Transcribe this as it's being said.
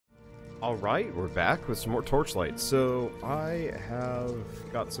Alright, we're back with some more Torchlight. So, I have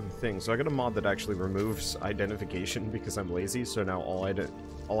got some things. So I got a mod that actually removes identification because I'm lazy, so now all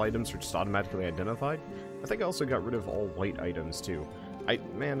items are just automatically identified. I think I also got rid of all white items too.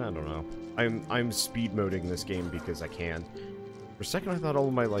 Man, I don't know. I'm speed moding this game because I can. For a second I thought all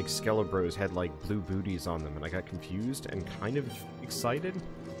of my like Skelebros had like blue booties on them and I got confused and kind of excited.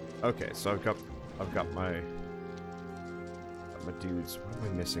 Okay, so I've got my dudes. What am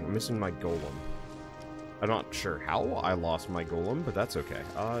I missing? I'm missing my golem. I'm not sure how I lost my golem, but that's okay.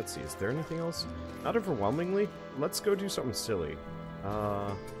 Let's see. Is there anything else? Not overwhelmingly. Let's go do something silly.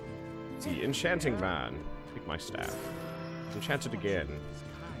 Let's see. Enchanting man. Take my staff. Enchanted again.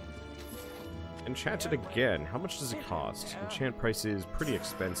 Enchanted again. How much does it cost? Enchant price is pretty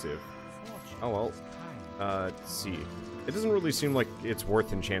expensive. Oh well. Let's see. It doesn't really seem like it's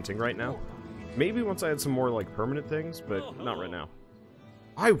worth enchanting right now. Maybe once I had some more, like, permanent things, but not right now.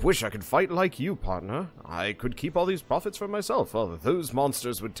 I wish I could fight like you, partner. I could keep all these profits for myself. Oh, those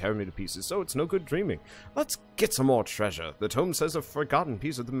monsters would tear me to pieces, so it's no good dreaming. Let's get some more treasure. The tome says a forgotten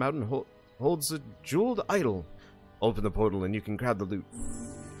piece of the mountain holds a jeweled idol. Open the portal and you can grab the loot.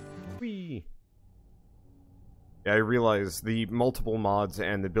 Whee! Yeah, I realize the multiple mods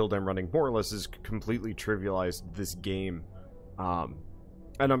and the build I'm running more or less has completely trivialized this game.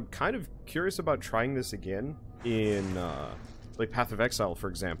 And I'm kind of curious about trying this again in, like, Path of Exile, for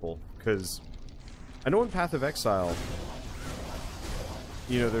example. Because I know in Path of Exile,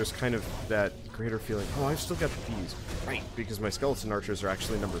 you know, there's kind of that greater feeling, oh, I've still got these. Right, because my skeleton archers are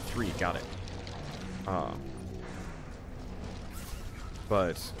actually number 3. Got it.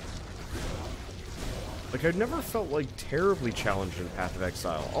 But, like, I've never felt, like, terribly challenged in Path of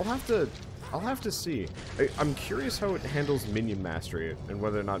Exile. I'll have to see. I'm curious how it handles minion mastery, and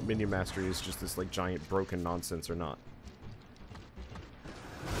whether or not minion mastery is just this, like, giant broken nonsense or not.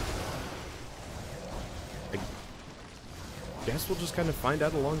 I guess we'll just kind of find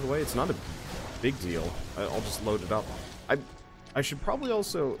out along the way. It's not a big deal. I'll just load it up. I should probably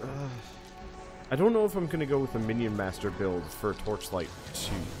also... I don't know if I'm going to go with a minion master build for Torchlight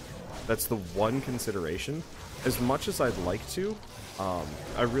 2. That's the one consideration. As much as I'd like to,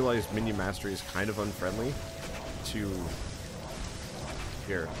 I realize minion mastery is kind of unfriendly to...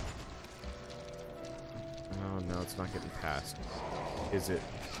 Here. Oh, no, it's not getting past. Is it?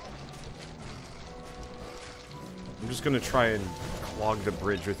 I'm just going to try and clog the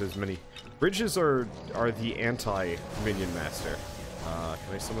bridge with as many... Bridges are the anti-minion master.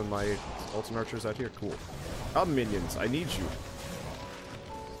 Can I summon my skeleton archers out here? Cool. Come, minions, I need you.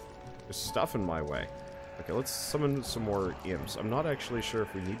 There's stuff in my way. Okay, let's summon some more imps. I'm not actually sure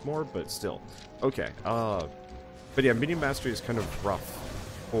if we need more, but still. Okay, but yeah, minion mastery is kind of rough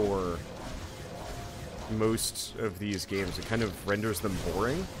for most of these games. It kind of renders them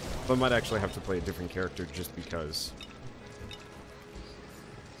boring, but I might actually have to play a different character just because.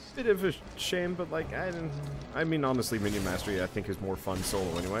 Bit of a shame, but like, I mean, honestly, minion mastery I think is more fun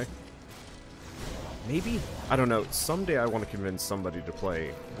solo anyway. Maybe? I don't know. Someday I want to convince somebody to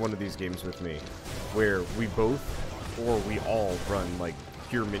play one of these games with me where we both, or we all, run, like,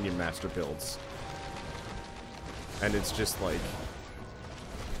 pure minion master builds. And it's just, like...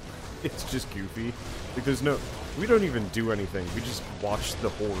 It's just goofy. Like, there's no... We don't even do anything. We just watch the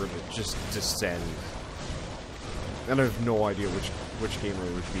horde just descend. And I have no idea which gamer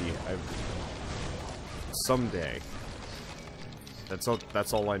it would be. Someday... That's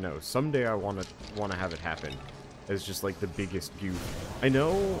all I know. Someday I wanna have it happen as just like the biggest goof. I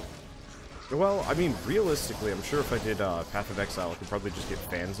know. Well, I mean, realistically, I'm sure if I did Path of Exile, I could probably just get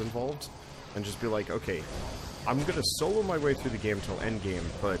fans involved and just be like, okay, I'm gonna solo my way through the game till end game,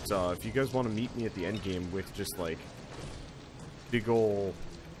 but if you guys want to meet me at the end game with just like big ol'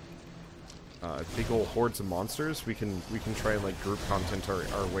 hordes of monsters, we can try and like group content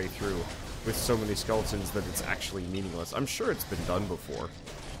our way through. With so many skeletons that it's actually meaningless. I'm sure it's been done before.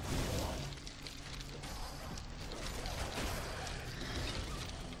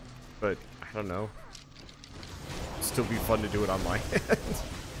 But, I don't know. It'd still be fun to do it on my end.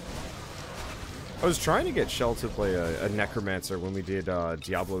 I was trying to get Shell to play a Necromancer when we did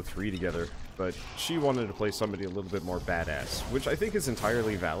Diablo 3 together, but she wanted to play somebody a little bit more badass, which I think is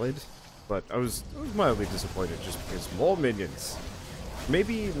entirely valid, but I was mildly disappointed just because more minions.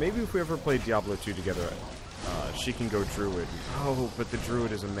 Maybe if we ever play Diablo 2 together, she can go Druid. Oh, but the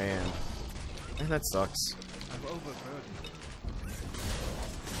Druid is a man. And that sucks. I'm overburdened.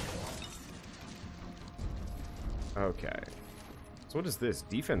 Okay. So what is this?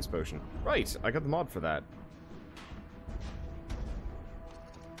 Defense potion. Right, I got the mod for that.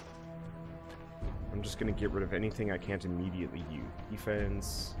 I'm just gonna get rid of anything I can't immediately use.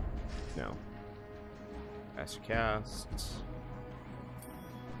 Defense. No. Faster cast.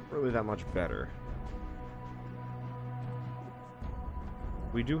 Really that much better.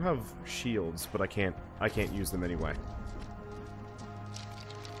 We do have shields, but I can't use them anyway.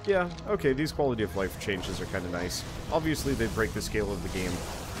 Yeah, okay, these quality of life changes are kind of nice. Obviously, they break the scale of the game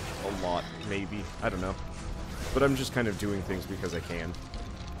a lot, maybe. I don't know. But I'm just kind of doing things because I can.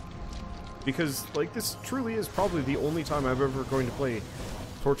 Because, like, this truly is probably the only time I'm ever going to play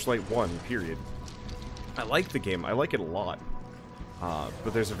Torchlight 1, period. I like the game. I like it a lot.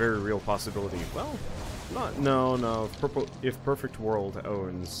 But there's a very real possibility. Well, no. If Perfect World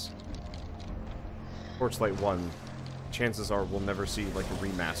owns Torchlight 1, chances are we'll never see, like, a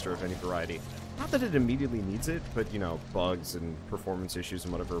remaster of any variety. Not that it immediately needs it, but, you know, bugs and performance issues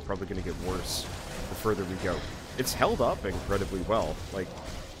and whatever are probably going to get worse the further we go. It's held up incredibly well. Like,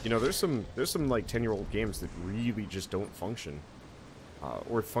 you know, there's some like 10-year-old games that really just don't function.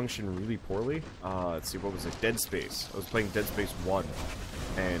 Or function really poorly. Let's see, what was it? Dead Space. I was playing Dead Space 1,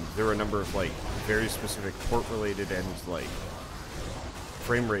 and there were a number of, like, very specific port-related and, like,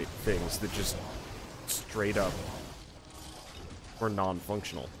 frame rate things that just straight up were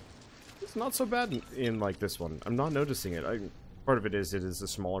non-functional. It's not so bad in, like, this one. I'm not noticing it. Part of it is a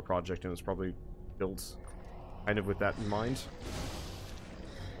smaller project, and it was probably built kind of with that in mind.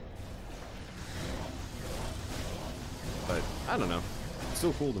 But, I don't know. It's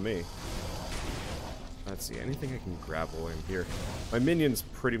still cool to me. Let's see, anything I can grab while I'm here? My minions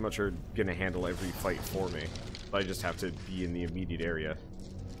pretty much are gonna handle every fight for me. I just have to be in the immediate area.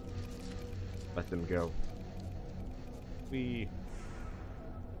 Let them go.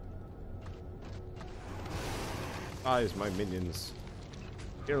 Eyes my minions.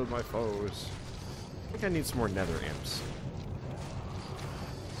 Kill my foes. I think I need some more nether imps.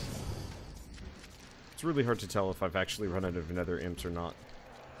 It's really hard to tell if I've actually run out of nether imps or not.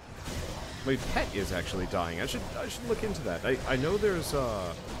 My pet is actually dying. I should look into that. I know there's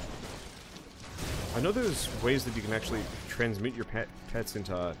ways that you can actually transmute your pets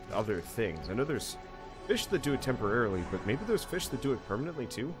into other things. I know there's fish that do it temporarily, but maybe there's fish that do it permanently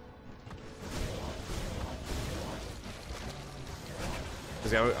too.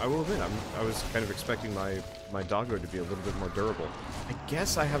 Because I will admit, I was kind of expecting my doggo to be a little bit more durable. I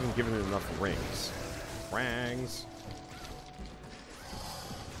guess I haven't given it enough rings. Rangs.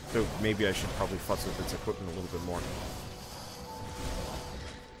 So maybe I should probably fuss with its equipment a little bit more.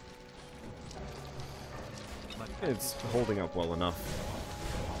 It's holding up well enough.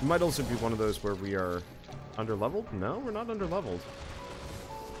 It might also be one of those where we are underleveled? No, we're not underleveled.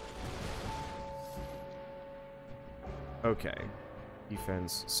 Okay.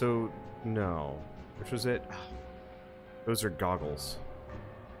 Defense. So, no. Which was it? Those are goggles.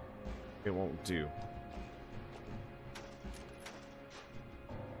 It won't do.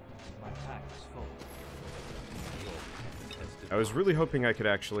 I was really hoping I could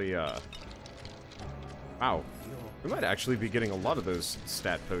actually, wow. We might actually be getting a lot of those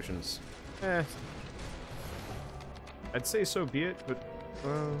stat potions. I'd say so be it, but,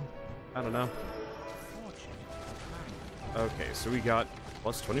 I don't know. Okay, so we got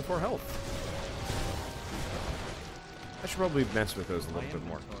plus 24 health. I should probably mess with those a little bit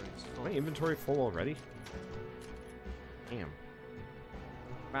more. Is my inventory full already? Damn.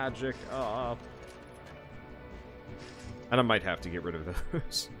 Magic up. And I might have to get rid of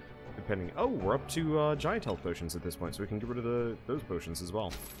those, depending. Oh, we're up to giant health potions at this point, so we can get rid of those potions as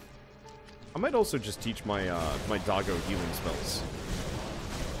well. I might also just teach my my doggo healing spells,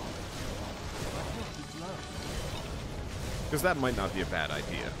 because that might not be a bad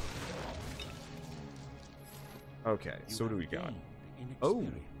idea. Okay, so what do we got? Oh,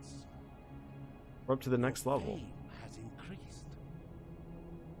 we're up to the next level.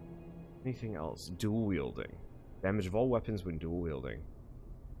 Anything else? Dual wielding. Damage of all weapons when dual wielding.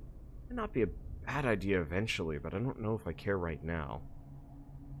 Might not be a bad idea eventually, but I don't know if I care right now.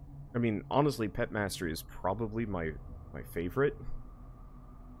 I mean, honestly, Pet Mastery is probably my favorite.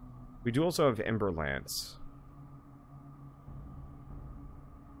 We do also have Ember Lance.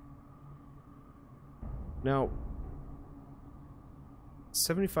 Now,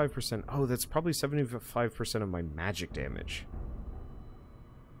 75%. Oh, that's probably 75% of my magic damage.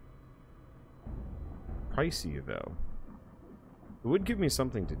 Pricey, though. It would give me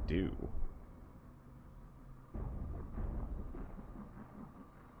something to do.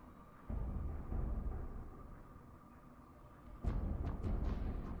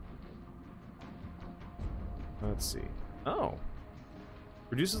 Let's see. Oh.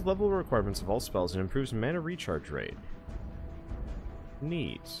 Reduces level requirements of all spells and improves mana recharge rate.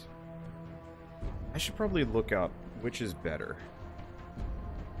 Neat. I should probably look up which is better.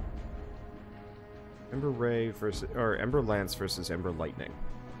 Ember Ray versus, or Ember Lance versus Ember Lightning.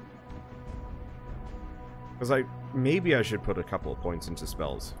 Because maybe I should put a couple of points into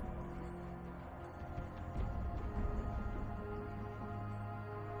spells.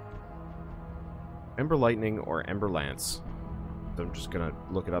 Ember Lightning or Ember Lance. So I'm just gonna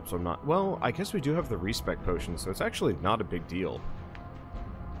look it up so I'm not... Well, I guess we do have the respec potion, so it's actually not a big deal.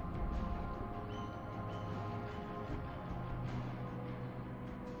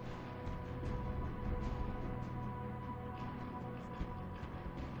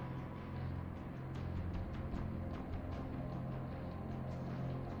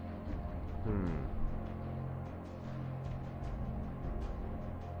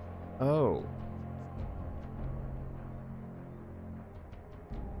 Oh.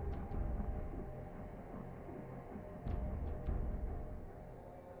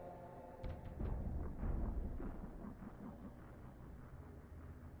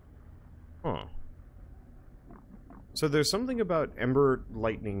 Huh. So there's something about Ember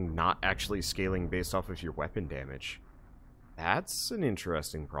Lightning not actually scaling based off of your weapon damage. That's an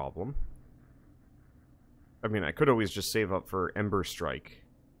interesting problem. I mean, I could always just save up for Ember Strike.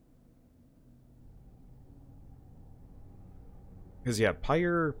 Because, yeah,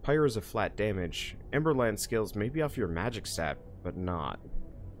 Pyre is a flat damage. Emberland scales maybe off your magic stat, but not.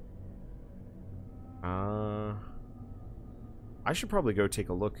 I should probably go take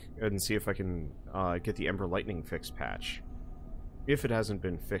a look and see if I can get the Ember Lightning fix patch. If it hasn't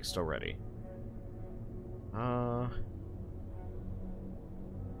been fixed already. Let's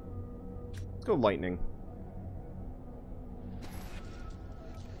go Lightning.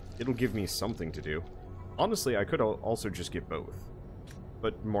 It'll give me something to do. Honestly, I could also just get both.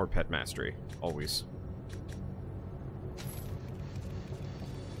 But more pet mastery, always.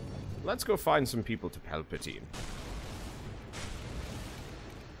 Let's go find some people to Palpatine.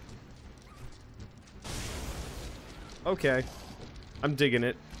 Okay. I'm digging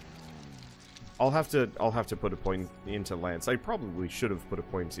it. I'll have to put a point into Lance. I probably should have put a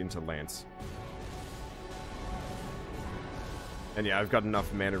point into Lance. And yeah, I've got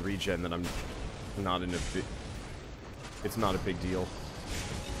enough mana regen that I'm not in a big... It's not a big deal.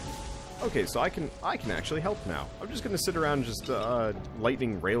 Okay, so I can actually help now. I'm just gonna sit around just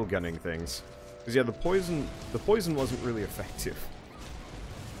lightning railgunning things. Because yeah, the poison wasn't really effective.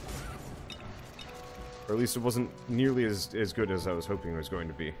 Or at least it wasn't nearly as good as I was hoping it was going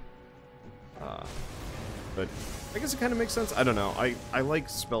to be. But I guess it kind of makes sense. I don't know. I like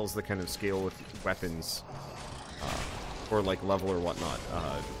spells that kind of scale with weapons. Or like level or whatnot.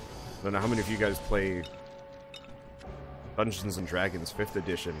 I don't know how many of you guys play Dungeons & Dragons 5th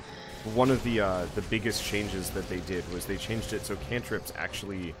edition. One of the biggest changes that they did was they changed it so cantrips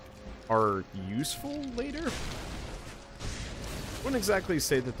actually are useful later. I wouldn't exactly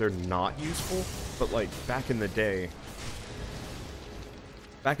say that they're not useful, but like back in the day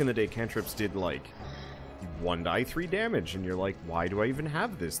cantrips did like 1 die 3 damage, and you're like, why do I even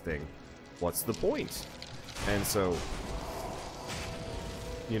have this thing? What's the point? And so,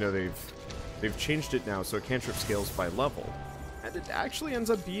 you know, they've changed it now so a cantrip scales by level. And it actually ends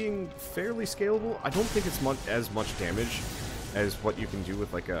up being fairly scalable. I don't think it's as much damage as what you can do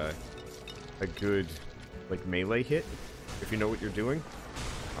with like a good like melee hit, if you know what you're doing.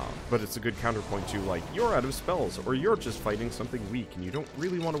 But it's a good counterpoint to like, you're out of spells, or you're just fighting something weak and you don't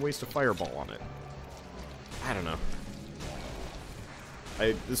really want to waste a fireball on it. I don't know.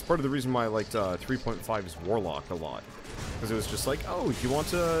 This is part of the reason why I liked 3.5's Warlock a lot. Because it was just like, oh, you want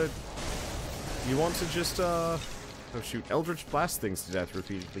to just, oh shoot, Eldritch Blast things to death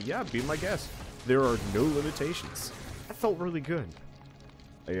repeatedly. Yeah, be my guest. There are no limitations. That felt really good.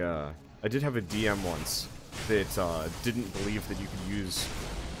 I did have a DM once that didn't believe that you could use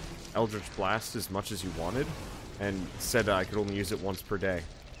Eldritch Blast as much as you wanted, and said I could only use it once per day.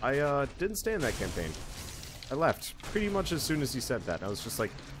 I didn't stay in that campaign. I left pretty much as soon as he said that. I was just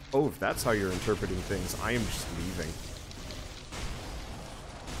like, oh, if that's how you're interpreting things, I am just leaving.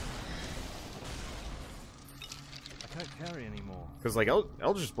 I can't carry anymore. Because, like,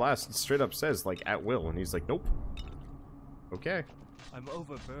 Eldritch Blast straight up says, like, at will, and he's like, nope. Okay. I'm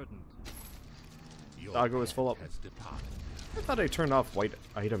overburdened. Doggo is full up. I thought I turned off white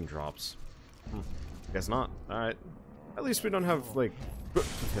item drops. Guess not. Alright. At least we don't have, like...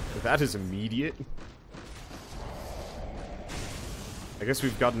 that is immediate. I guess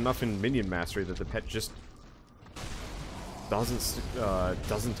we've got enough in minion mastery that the pet just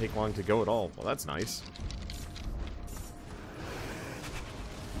doesn't take long to go at all. Well, that's nice.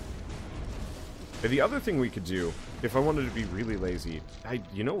 And the other thing we could do, if I wanted to be really lazy,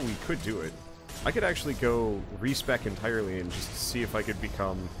 you know, we could do it. I could actually go respec entirely and just see if I could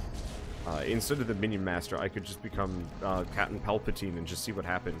become Instead of the Minion Master, I could just become Captain Palpatine and just see what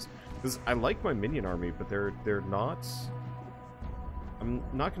happens. Because I like my minion army, but they're not... I'm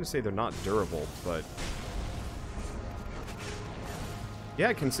not going to say they're not durable, but...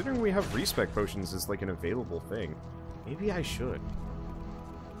 Yeah, considering we have respec potions as like an available thing, maybe I should.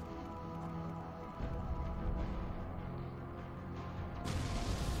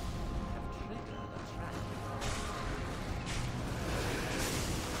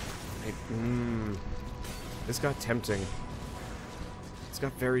 This got tempting. It's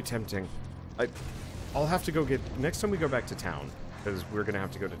got very tempting. I'll have to go get... Next time we go back to town, because we're going to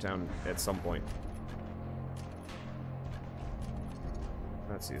have to go to town at some point.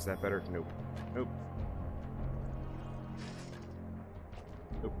 Let's see, is that better? Nope. Nope.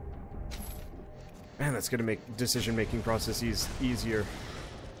 Nope. Man, that's going to make decision-making processes easier.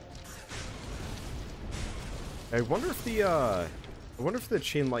 I wonder if the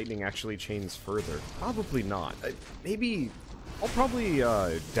chain lightning actually chains further. Probably not. Maybe... I'll probably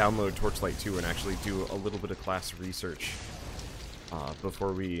download Torchlight 2 and actually do a little bit of class research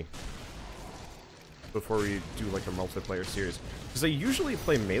before we do like a multiplayer series. Because I usually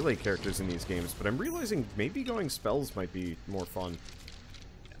play melee characters in these games, but I'm realizing maybe going spells might be more fun.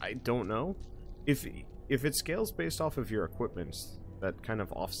 I don't know. If it scales based off of your equipment, that kind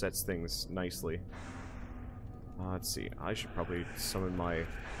of offsets things nicely. Let's see, I should probably summon my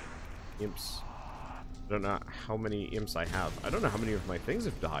imps. I don't know how many imps I have. I don't know how many of my things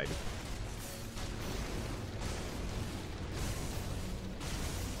have died.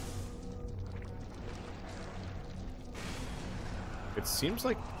 It seems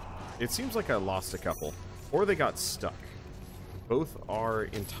like I lost a couple. Or they got stuck. Both are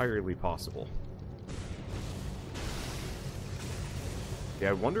entirely possible. Yeah,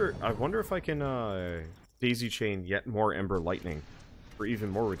 I wonder if I can daisy chain yet more Ember lightning for even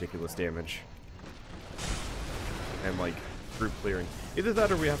more ridiculous damage. And like group clearing. Either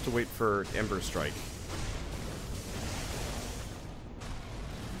that or we have to wait for Ember strike.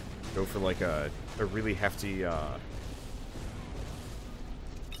 Go for like a really hefty I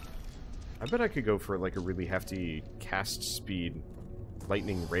bet I could go for like a really hefty cast speed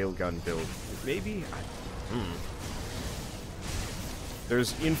lightning railgun build. Maybe?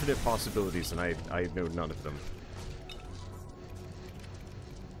 There's infinite possibilities, and I know none of them.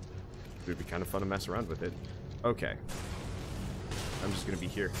 It would be kind of fun to mess around with it. Okay. I'm just gonna be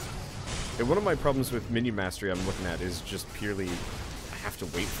here. And one of my problems with minion mastery I'm looking at is just purely I have to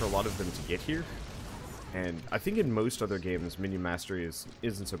wait for a lot of them to get here. And I think in most other games, minion mastery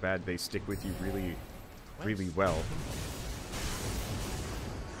isn't so bad. They stick with you really, really well.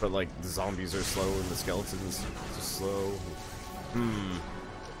 But like the zombies are slow and the skeletons are slow.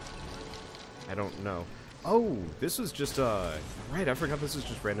 I don't know. Oh, this was just right, I forgot this is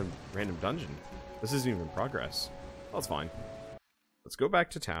just random dungeon. This isn't even progress. That's fine. Let's go back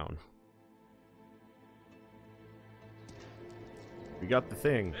to town. We got the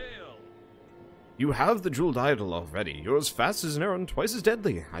thing. You have the jeweled idol already. You're as fast as an arrow and twice as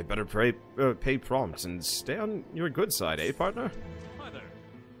deadly. I better pay prompt and stay on your good side, eh, partner? Hi there.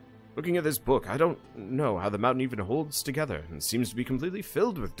 Looking at this book, I don't know how the mountain even holds together, and seems to be completely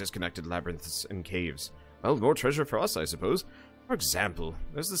filled with disconnected labyrinths and caves. Well, more treasure for us, I suppose. For example,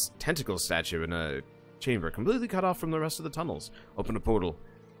 there's this tentacle statue in a chamber completely cut off from the rest of the tunnels. Open a portal,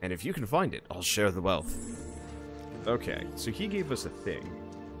 and if you can find it, I'll share the wealth. Okay, so he gave us a thing.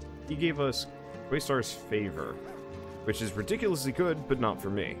 He gave us Waystar's Favor, which is ridiculously good, but not for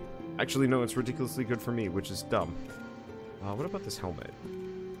me. Actually, no, it's ridiculously good for me, which is dumb. What about this helmet?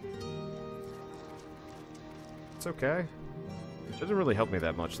 It's okay. It doesn't really help me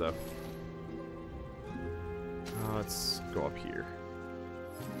that much, though. Let's go up here.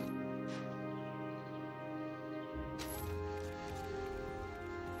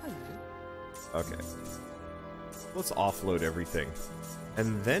 Okay. Let's offload everything.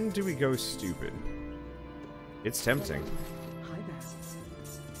 And then do we go stupid? It's tempting. Hi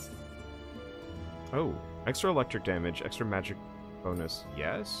there. Oh, extra electric damage, extra magic bonus.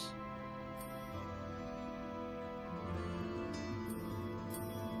 Yes?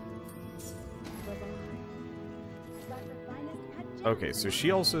 Okay, so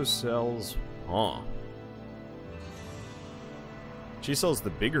she also sells... Huh. She sells the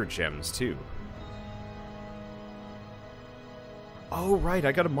bigger gems, too. Oh, right,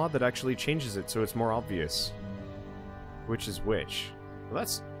 I got a mod that actually changes it so it's more obvious. Which is which. Well,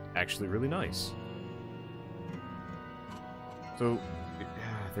 that's actually really nice. So,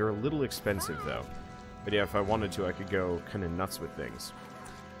 they're a little expensive, though. But yeah, if I wanted to, I could go kind of nuts with things.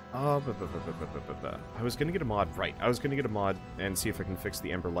 I was gonna get a mod, right. I was gonna get a mod and see if I can fix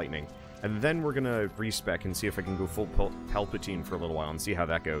the Ember Lightning. And then we're gonna respec and see if I can go full Palpatine for a little while and see how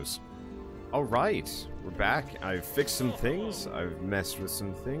that goes. Alright, we're back. I've fixed some things. I've messed with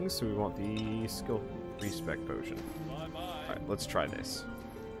some things, so we want the skill respec potion. Alright, let's try this.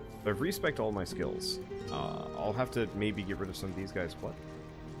 I've respec'd all my skills. I'll have to maybe get rid of some of these guys. What?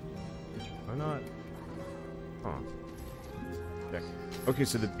 Why not? Huh. Okay. Okay,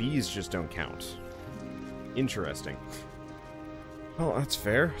 so the bees just don't count. Interesting. Well, that's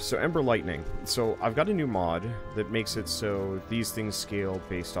fair. So Ember Lightning. So I've got a new mod that makes it so these things scale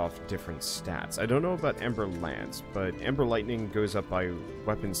based off different stats. I don't know about Ember Lance, but Ember Lightning goes up by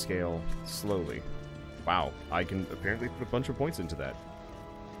weapon scale slowly. Wow, I can apparently put a bunch of points into that.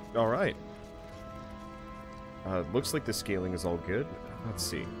 Alright. Looks like the scaling is all good. Let's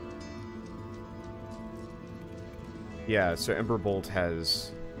see. Yeah, so Ember Bolt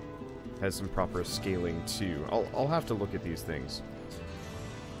has some proper scaling too. I'll have to look at these things.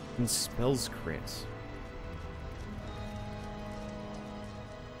 And spells crit.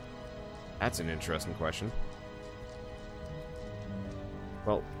 That's an interesting question.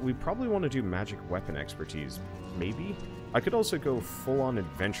 Well, we probably want to do magic weapon expertise, maybe? I could also go full-on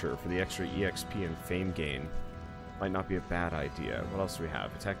adventure for the extra EXP and fame gain. Might not be a bad idea. What else do we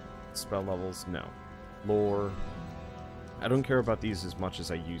have? Attack spell levels? No. Lore. I don't care about these as much as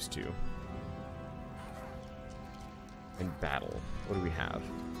I used to. And battle. What do we have?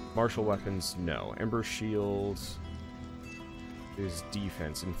 Martial weapons? No. Ember shields. There's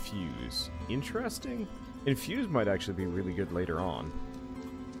defense. Infuse. Interesting. Infuse might actually be really good later on.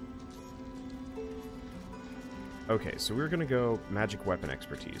 Okay, so we're gonna go magic weapon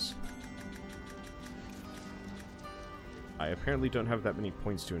expertise. I apparently don't have that many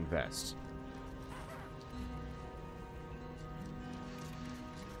points to invest.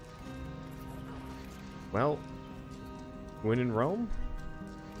 Well, win in Rome?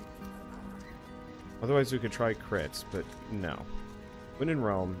 Otherwise we could try crits, but no. Win in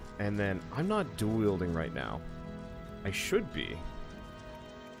Rome, and then I'm not dual wielding right now. I should be.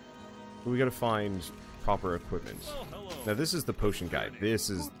 But we gotta find proper equipment. Now this is the potion guy. This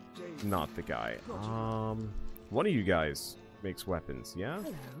is not the guy. One of you guys makes weapons, yeah?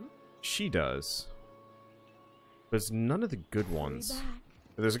 She does. But it's none of the good ones.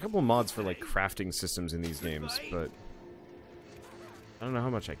 There's a couple of mods for like crafting systems in these games, but I don't know how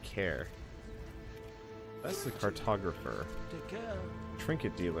much I care. That's the cartographer.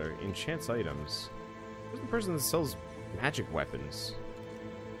 Trinket dealer. Enchants items. Who's the person that sells magic weapons?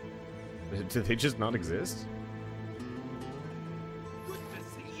 Do they just not exist?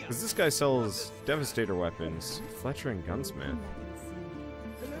 Because this guy sells Devastator weapons, Fletcher and Gunsmith.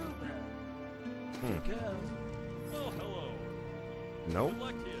 Nope.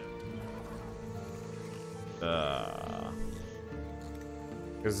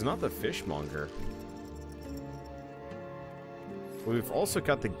 Because it's not the fishmonger. We've also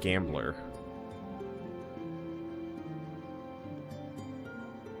got the gambler.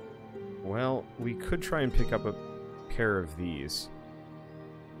 Well, we could try and pick up a pair of these.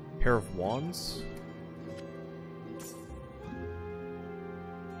 Pair of wands?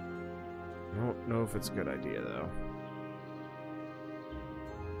 I don't know if it's a good idea, though.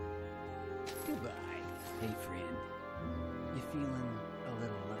 Goodbye. Hey, friend. You feeling a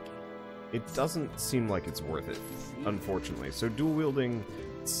little lucky? It doesn't seem like it's worth it, unfortunately. So dual wielding,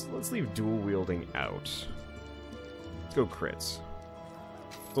 let's leave dual wielding out. Let's go crits.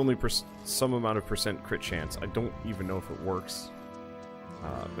 It's only some amount of percent crit chance. I don't even know if it works.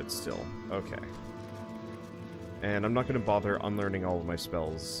 But still, okay. And I'm not going to bother unlearning all of my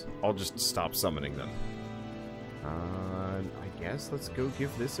spells. I'll just stop summoning them. I guess let's go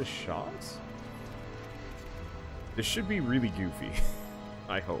give this a shot. This should be really goofy.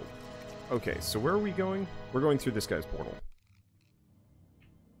 I hope. Okay, so where are we going? We're going through this guy's portal.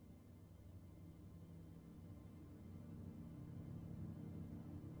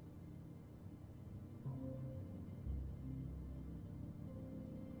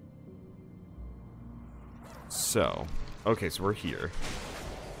 So, okay, so we're here.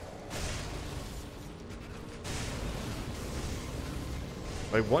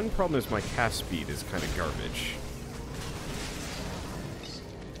 My one problem is my cast speed is kind of garbage.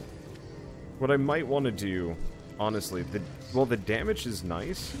 What I might want to do, honestly, the damage is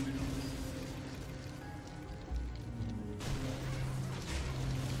nice.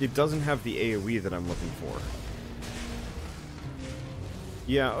 It doesn't have the AoE that I'm looking for.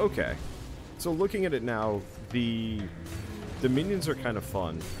 Yeah, okay. So looking at it now, the minions are kind of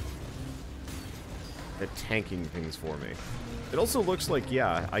fun. at tanking things for me. It also looks like,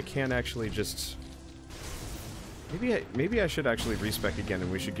 yeah, I can actually just... Maybe I should actually respec again,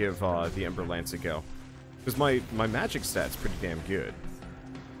 and we should give the Ember Lance a go. Because my magic stat's pretty damn good.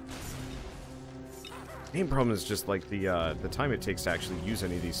 Main problem is just, like, the time it takes to actually use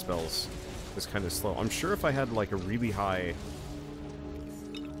any of these spells is kind of slow. I'm sure if I had, like, a really high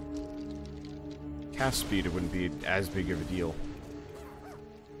cast speed, it wouldn't be as big of a deal.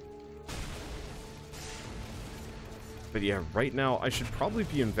 But yeah, right now, I should probably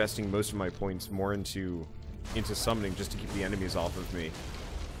be investing most of my points more into summoning just to keep the enemies off of me.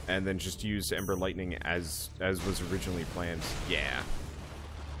 And then just use Ember Lightning as was originally planned. Yeah.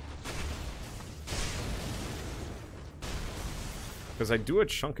 Because I do a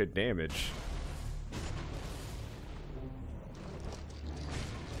chunk of damage.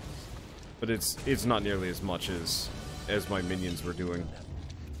 But it's not nearly as much as my minions were doing.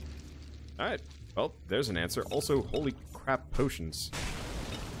 Alright. Well, there's an answer. Also, holy crap, potions.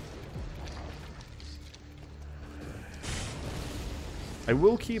 I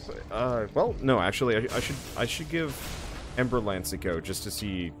will keep, well, no, actually, I should give Ember Lance a go, just to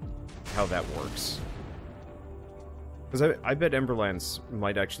see how that works. Because I bet Ember Lance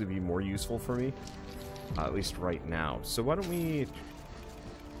might actually be more useful for me, at least right now. So why don't we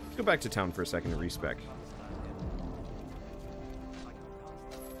go back to town for a second and respec.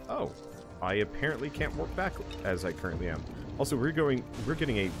 Oh, I apparently can't work back as I currently am. Also, we're getting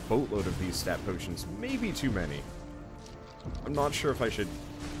a boatload of these stat potions, maybe too many. I'm not sure if I should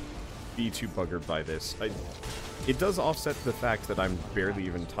be too buggered by this. It does offset the fact that I'm barely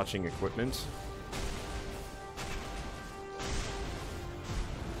even touching equipment.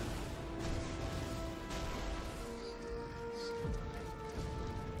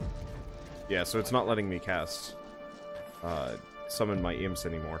 Yeah, so it's not letting me cast summon my imps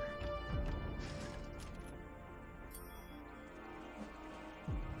anymore.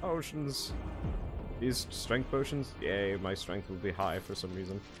 Potions. These strength potions? Yay, my strength will be high for some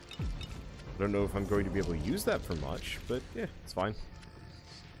reason. I don't know if I'm going to be able to use that for much, but yeah, it's fine.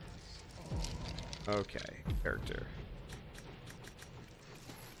 Okay, character.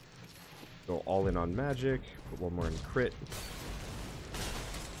 Go all in on magic, put one more in crit.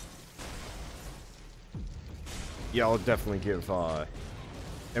 Yeah, I'll definitely give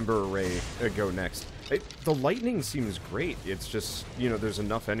Ember Array a go next. The lightning seems great. It's just, you know, there's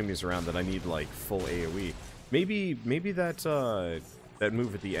enough enemies around that I need, like, full AoE. Maybe that, that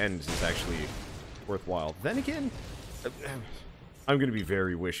move at the end is actually worthwhile. Then again, I'm gonna be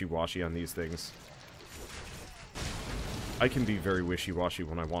very wishy-washy on these things. I can be very wishy-washy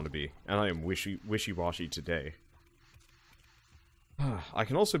when I want to be, and I am wishy-washy today. I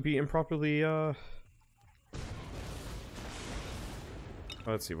can also be improperly,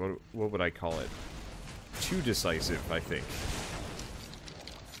 let's see, what would I call it? Too decisive, I think.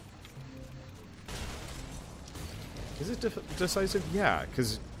 Is it decisive? Yeah,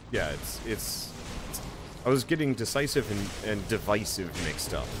 because, yeah, it's I was getting decisive and divisive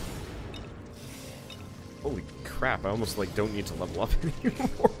mixed up. Holy crap, I almost, like, don't need to level up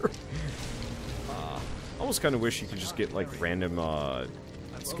anymore. I almost kind of wish you could just get, like, random,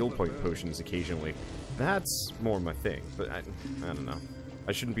 skill point potions occasionally. That's more my thing, but I don't know.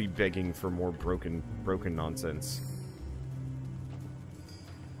 I shouldn't be begging for more broken nonsense.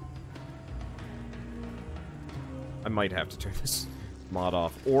 I might have to turn this mod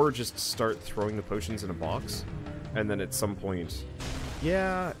off, or just start throwing the potions in a box, and then at some point...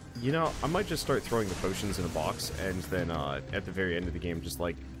 Yeah, you know, I might just start throwing the potions in a box, and then at the very end of the game just,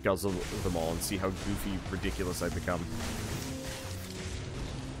 like, guzzle them all and see how goofy, ridiculous I become.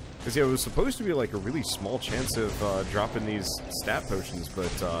 Because, yeah, it was supposed to be, like, a really small chance of dropping these stat potions,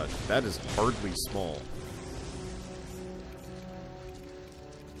 but that is hardly small.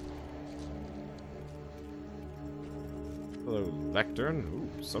 Hello, Lectern.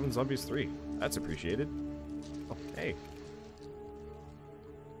 Ooh, summon zombies 3. That's appreciated. Oh, hey.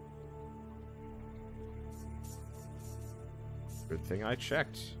 Good thing I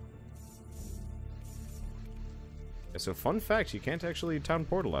checked. Yeah, so fun fact, you can't actually town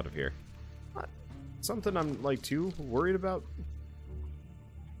portal out of here. Not something I'm, like, too worried about.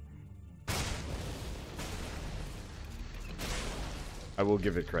 I will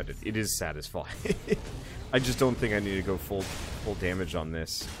give it credit. It is satisfying. I just don't think I need to go full damage on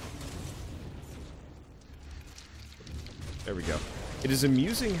this. There we go. It is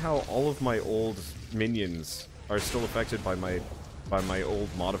amusing how all of my old minions are still affected by my old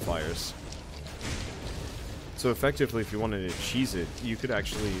modifiers. So effectively, if you wanted to cheese it, you could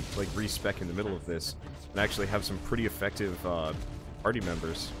actually, like, respec in the middle of this and actually have some pretty effective party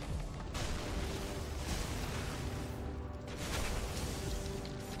members.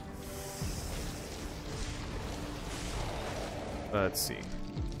 Let's see.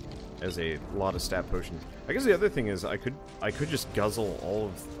 As a lot of stat potions. I guess the other thing is I could just guzzle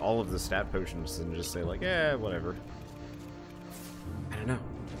all of the stat potions and just say like, yeah, whatever. I don't know.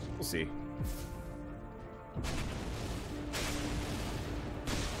 We'll see.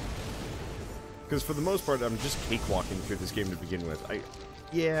 Because for the most part, I'm just cakewalking through this game to begin with.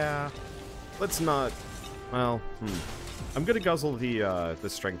 Yeah. Let's not. Well, I'm gonna guzzle the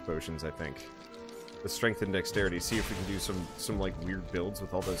strength potions, I think. The strength and dexterity. See if we can do some like weird builds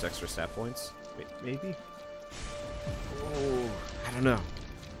with all those extra stat points. Maybe. Oh, I don't know.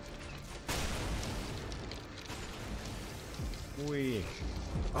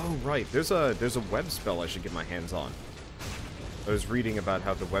 Oh right, there's a web spell I should get my hands on. I was reading about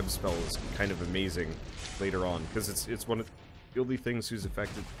how the web spell is kind of amazing later on because it's one of the only things who's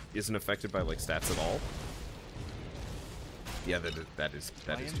isn't affected by like stats at all. Yeah, that is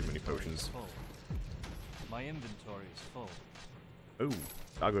too many potions. My inventory is full. Oh,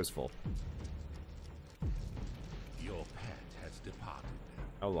 Doggo's full. Your pet has departed.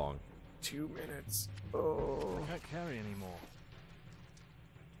 How long? 2 minutes. Oh. I can't carry anymore.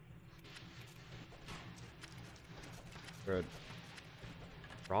 Good.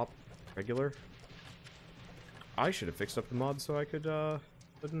 Drop regular. I should have fixed up the mod so I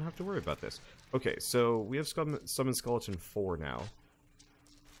didn't have to worry about this. Okay, so we have Summon Skeleton 4 now.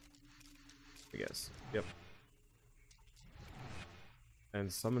 I guess. Yep.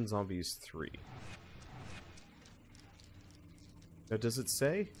 And Summon Zombies 3. Now, does it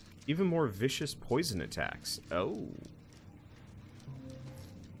say? Even more vicious poison attacks. Oh.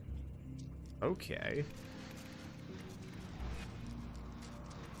 Okay.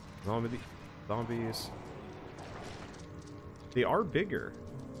 Zombies. They are bigger.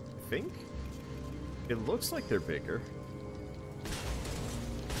 I think? It looks like they're bigger.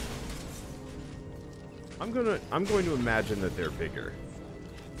 I'm going to imagine that they're bigger.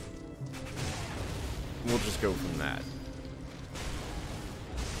 We'll just go from that.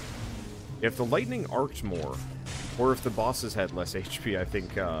 If the lightning arced more, or if the bosses had less HP, I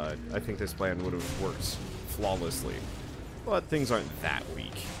think this plan would have worked flawlessly. But things aren't that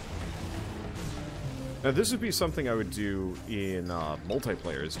weak. Now this would be something I would do in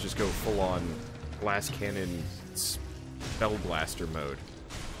multiplayer, is just go full-on glass cannon spell blaster mode.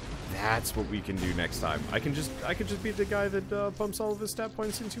 That's what we can do next time. I could just be the guy that pumps all of his stat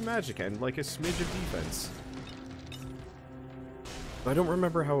points into magic and like a smidge of defense. I don't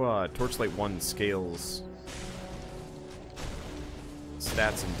remember how Torchlight 1 scales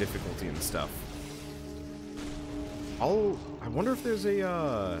stats and difficulty and stuff. I wonder if there's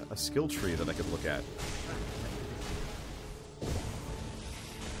a skill tree that I could look at.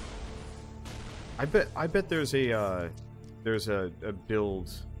 I bet there's a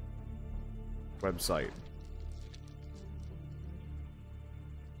build website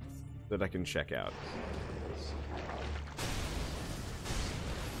that I can check out.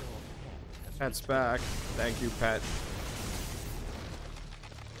 Pet's back. Thank you, Pet.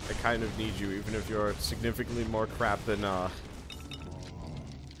 I kind of need you, even if you're significantly more crap than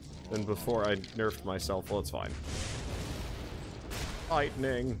before I nerfed myself. Well, it's fine.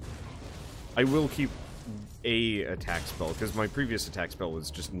 Lightning. I will keep a attack spell, because my previous attack spell was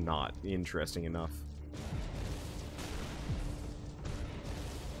just not interesting enough.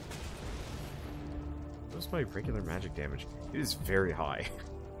 What's my regular magic damage? It is very high.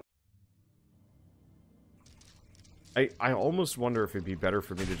 I almost wonder if it'd be better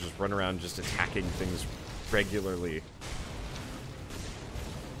for me to just run around just attacking things regularly.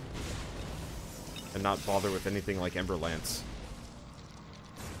 And not bother with anything like Ember Lance.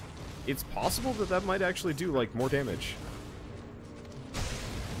 It's possible that that might actually do, like, more damage.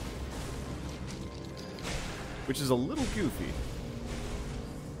 Which is a little goofy.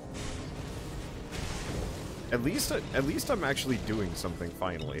 At least I'm actually doing something,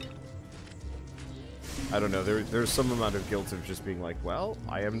 finally. I don't know, there's some amount of guilt of just being like, well,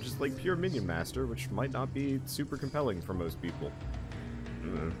 I am just like pure minion master, which might not be super compelling for most people.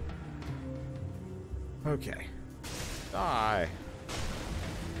 Okay. Die.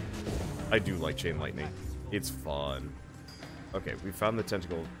 I do like chain lightning. It's fun. Okay, we found the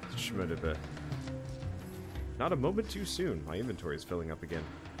tentacle. Not a moment too soon. My inventory is filling up again.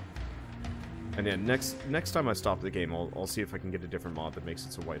 And yeah, next time I stop the game, I'll see if I can get a different mod that makes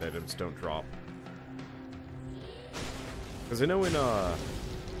it so white items don't drop. Because I know in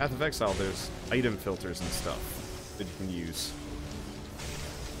Path of Exile there's item filters and stuff that you can use.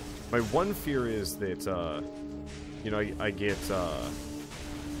 My one fear is that, you know, I get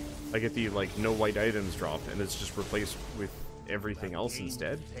the, like, no white items drop, and it's just replaced with everything else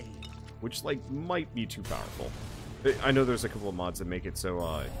instead. Which, like, might be too powerful. I know there's a couple of mods that make it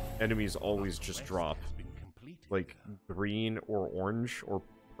so enemies always just drop like green or orange or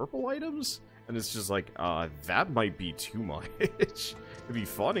purple items, and it's just like that might be too much. It'd be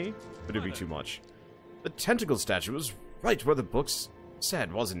funny, but it'd be too much. The tentacle statue was right where the books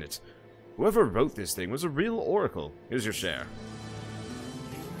said, wasn't it? Whoever wrote this thing was a real oracle. Here's your share.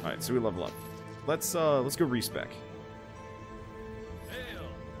 All right, so we level up. Let's go respec.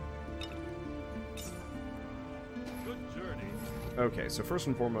 Okay, so first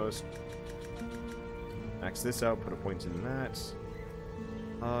and foremost, max this out, put a point in that.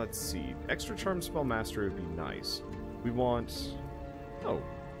 Let's see. Extra charm spell master would be nice. We want... Oh,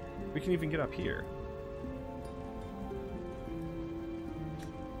 we can even get up here.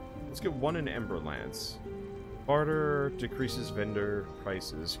 Let's get one in Ember Lance. Barter decreases vendor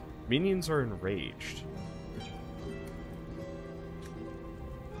prices. Minions are enraged.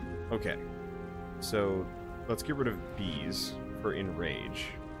 Okay, so let's get rid of bees for enrage.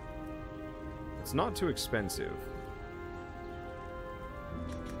 It's not too expensive.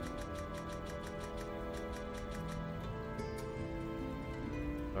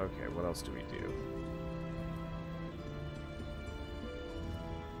 Okay, what else do we do?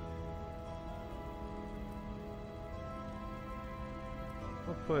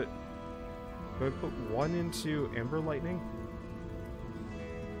 Do I put one into Ember Lightning?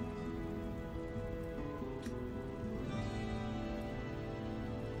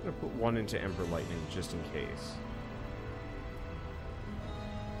 I'm gonna put one into Ember Lightning just in case.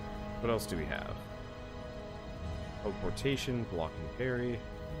 What else do we have? Teleportation, block and parry.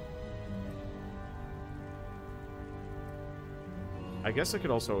 I guess I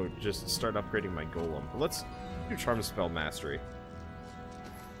could also just start upgrading my golem, but let's do Charm Spell Mastery.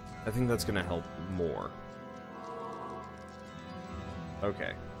 I think that's gonna help more.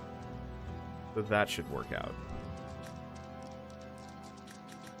 Okay. So that should work out.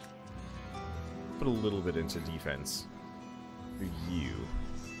 Put a little bit into defense. For you.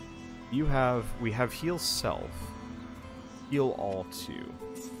 We have heal self. Heal all 2.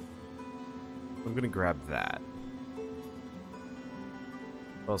 I'm gonna grab that.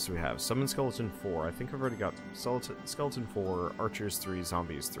 What else do we have? Summon Skeleton 4. I think I've already got Skeleton 4, Archers 3,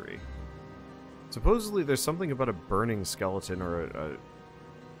 Zombies 3. Supposedly there's something about a burning skeleton or a...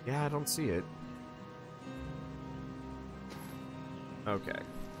 Yeah, I don't see it. Okay.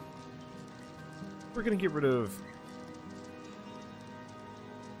 We're gonna get rid of...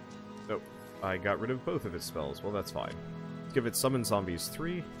 Nope. I got rid of both of its spells. Well, that's fine. Let's give it Summon Zombies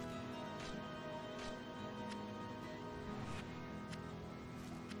 3.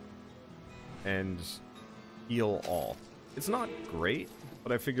 And heal all. It's not great,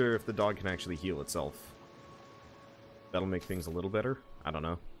 but I figure if the dog can actually heal itself, that'll make things a little better. I don't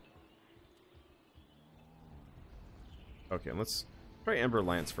know. Okay, let's try Ember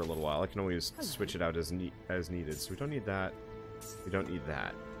Lance for a little while. I can always switch it out as needed. So we don't need that. We don't need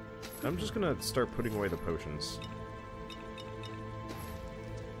that. And I'm just gonna start putting away the potions.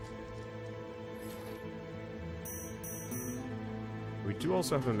 We do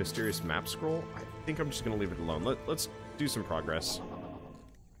also have a mysterious map scroll. I think I'm just going to leave it alone. Let's do some progress.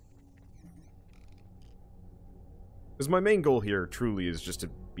 Because my main goal here truly is just to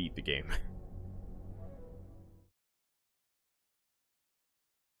beat the game.